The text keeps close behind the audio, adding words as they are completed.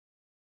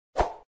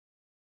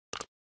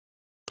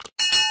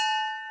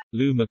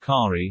Lou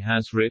Macari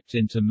has ripped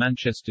into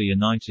Manchester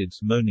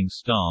United's moaning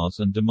stars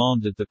and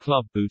demanded the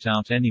club boot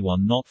out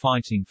anyone not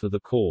fighting for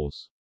the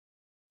cause.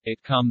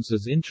 It comes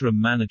as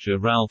interim manager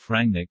Ralf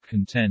Rangnick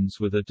contends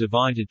with a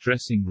divided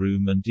dressing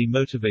room and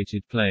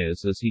demotivated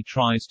players as he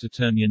tries to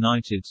turn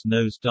United's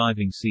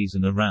nose-diving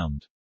season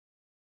around.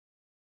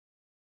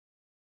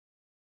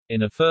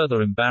 In a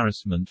further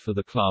embarrassment for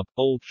the club,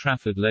 Old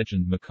Trafford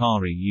legend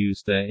Macari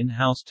used their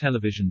in-house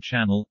television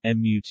channel,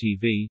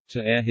 MUTV,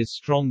 to air his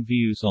strong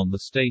views on the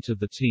state of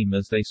the team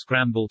as they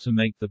scramble to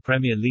make the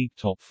Premier League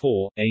top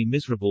four. A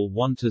miserable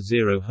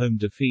 1-0 home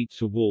defeat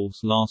to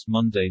Wolves last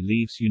Monday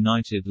leaves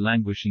United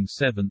languishing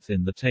seventh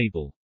in the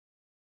table.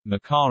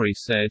 Macari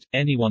said,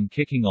 "Anyone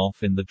kicking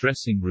off in the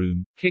dressing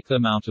room, kick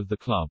them out of the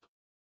club.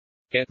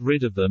 Get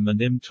rid of them,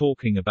 and him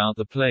talking about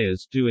the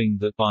players doing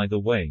that by the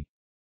way.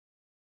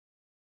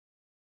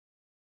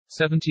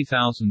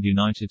 70,000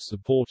 United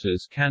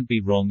supporters can't be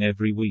wrong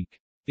every week.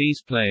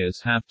 These players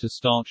have to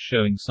start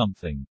showing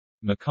something."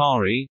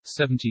 Macari,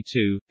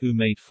 72, who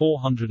made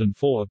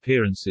 404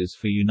 appearances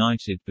for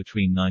United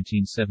between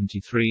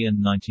 1973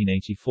 and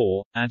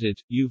 1984, added,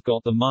 "You've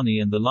got the money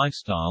and the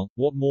lifestyle,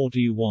 what more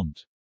do you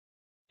want?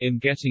 I'm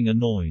getting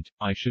annoyed.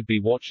 I should be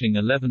watching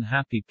 11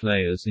 happy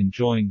players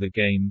enjoying the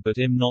game, but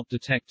I'm not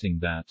detecting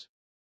that.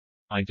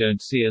 I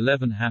don't see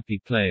 11 happy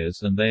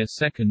players and they're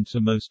second to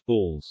most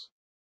balls.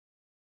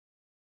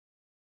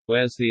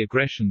 Where's the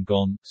aggression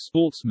gone?"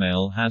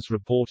 Sportsmail has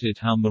reported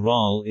how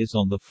morale is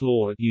on the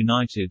floor at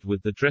United,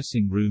 with the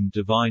dressing room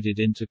divided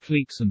into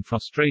cliques and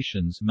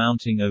frustrations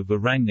mounting over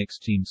Rangnick's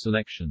team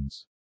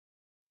selections.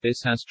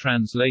 This has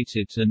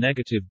translated to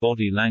negative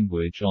body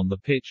language on the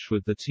pitch,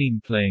 with the team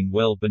playing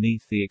well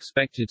beneath the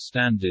expected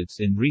standards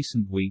in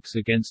recent weeks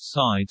against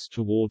sides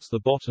towards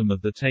the bottom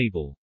of the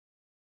table.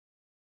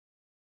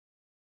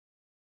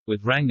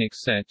 With Rangnick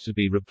set to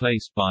be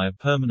replaced by a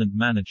permanent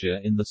manager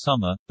in the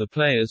summer, the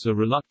players are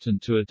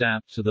reluctant to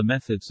adapt to the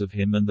methods of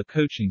him and the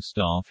coaching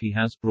staff he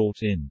has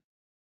brought in.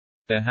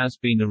 There has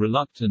been a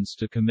reluctance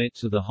to commit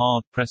to the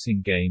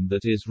hard-pressing game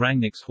that is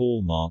Rangnick's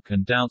hallmark,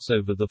 and doubts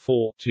over the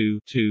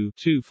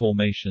 4-2-2-2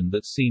 formation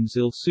that seems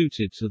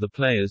ill-suited to the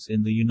players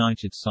in the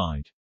United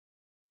side.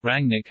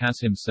 Rangnick has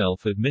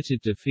himself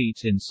admitted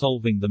defeat in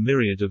solving the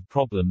myriad of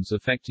problems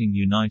affecting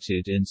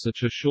United in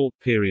such a short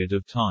period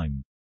of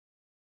time.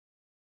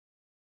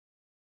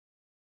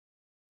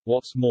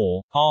 What's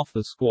more, half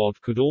the squad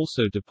could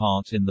also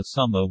depart in the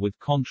summer with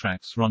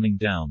contracts running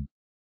down.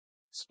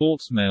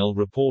 Sportsmail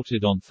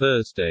reported on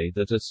Thursday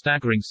that a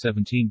staggering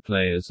 17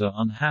 players are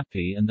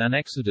unhappy and an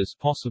exodus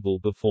possible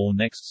before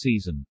next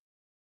season.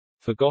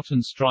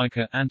 Forgotten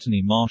striker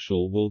Anthony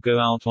Martial will go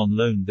out on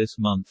loan this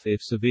month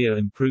if Sevilla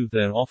improve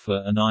their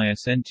offer, and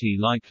isn't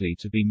likely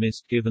to be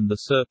missed given the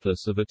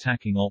surplus of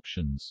attacking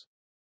options.